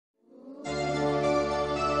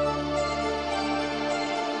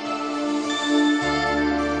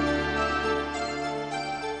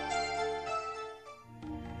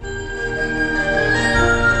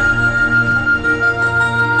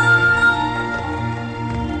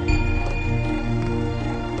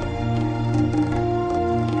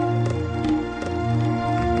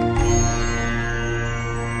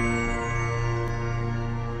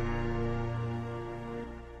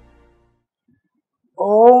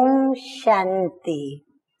शांति।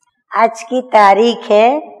 आज की तारीख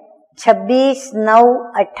है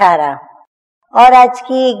 26/9/18 और आज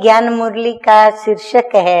की ज्ञान मुरली का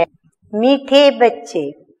शीर्षक है मीठे बच्चे।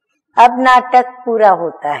 अब नाटक पूरा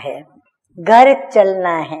होता है, घर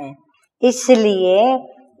चलना है, इसलिए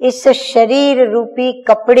इस शरीर रूपी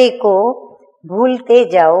कपड़े को भूलते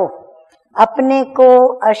जाओ, अपने को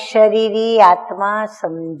अशरीरी आत्मा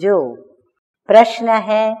समझो। प्रश्न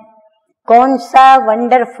है, कौन सा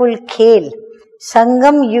वंडरफुल खेल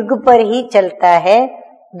संगम युग पर ही चलता है,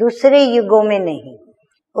 दूसरे युगों में नहीं?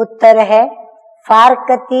 उत्तर है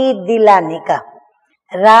फारकती दिलाने का।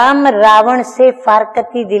 राम रावण से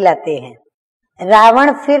फारकती दिलाते हैं,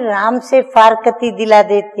 रावण फिर राम से फारकती दिला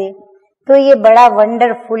देते, तो ये बड़ा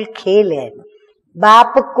वंडरफुल खेल है।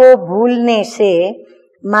 बाप को भूलने से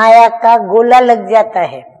माया का गोला लग जाता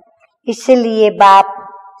है, इसलिए बाप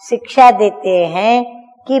शिक्षा देते हैं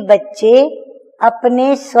कि बच्चे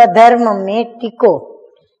अपने स्वधर्म में टिको।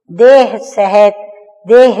 देह सहित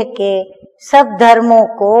देह के सब धर्मों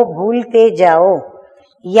को भूलते जाओ,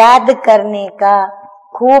 याद करने का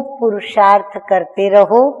खूब पुरुषार्थ करते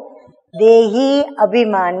रहो, देही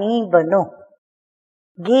अभिमानी बनो।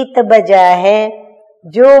 गीत बजा है,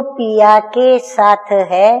 जो पिया के साथ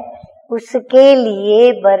है उसके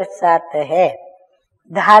लिए बरसात है।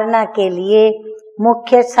 धारणा के लिए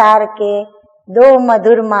मुख्य सार के 2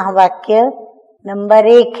 मधुर महावाक्य। नंबर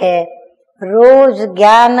 1 है, रोज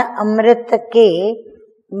ज्ञान अमृत के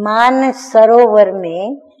मान सरोवर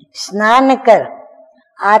में स्नान कर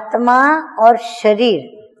आत्मा और शरीर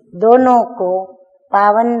दोनों को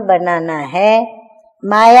पावन बनाना है।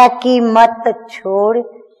 माया की मत छोड़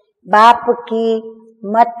बाप की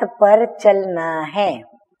मत पर चलना है।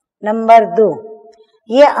 नंबर 2,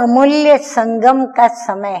 ये अमूल्य संगम का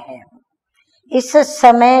समय है। इस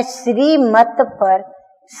समय श्री मत पर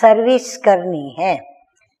सर्विस करनी है।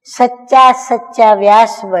 सच्चा सच्चा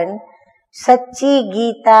व्यास बन सच्ची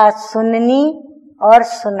गीता सुननी और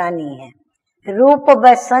सुनानी है। रूप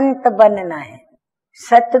बसंत बनना है।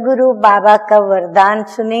 सतगुरु बाबा का वरदान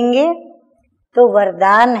सुनेंगे तो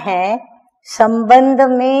वरदान है, संबंध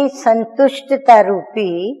में संतुष्टता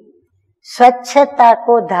रूपी स्वच्छता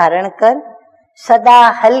को धारण कर सदा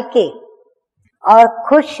हल्के और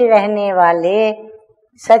खुश रहने वाले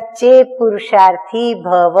सच्चे पुरुषार्थी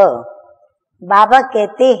भव। बाबा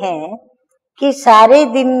कहते हैं कि सारे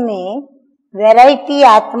दिन में वैरायटी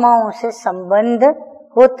आत्माओं से संबंध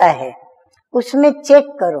होता है, उसमें चेक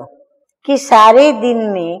करो कि सारे दिन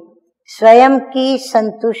में स्वयं की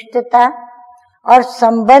संतुष्टता और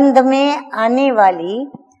संबंध में आने वाली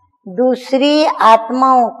दूसरी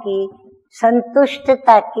आत्माओं की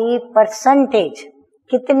संतुष्टता की परसेंटेज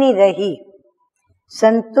कितनी रही।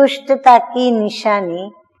 संतुष्टता की निशानी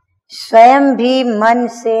स्वयं भी मन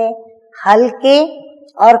से हल्के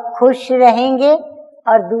और खुश रहेंगे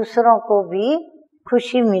और दूसरों को भी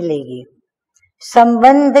खुशी मिलेगी।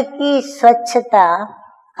 संबंध की स्वच्छता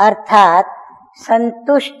अर्थात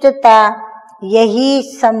संतुष्टता, यही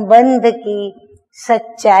संबंध की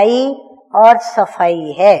सच्चाई और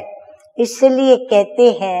सफाई है। इसलिए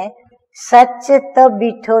कहते हैं, सच त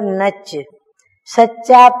बिठो नच।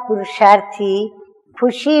 सच्चा पुरुषार्थी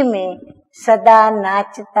खुशी में सदा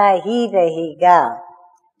नाचता ही रहेगा।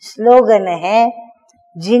 स्लोगन है,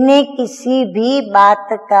 जिन्हें किसी भी बात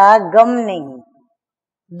का गम नहीं,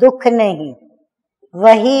 दुख नहीं,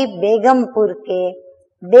 वही बेगमपुर के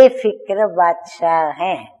बेफिक्र बादशाह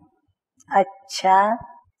हैं। अच्छा,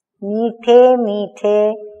 मीठे मीठे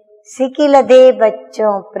सिकिलधे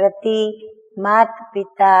बच्चों प्रति माता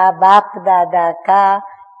पिता बाप दादा का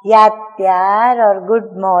याद प्यार और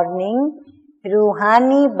गुड मॉर्निंग।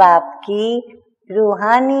 रूहानी बाप की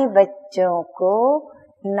रूहानी बच्चों को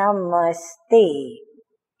नमस्ते।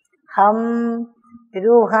 हम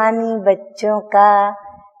रूहानी बच्चों का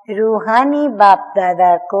रूहानी बाप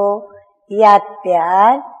दादा को याद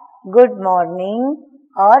प्यार, गुड मॉर्निंग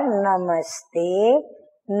और नमस्ते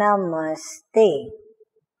नमस्ते।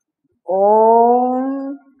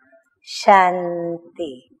 ओम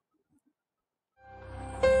शांति।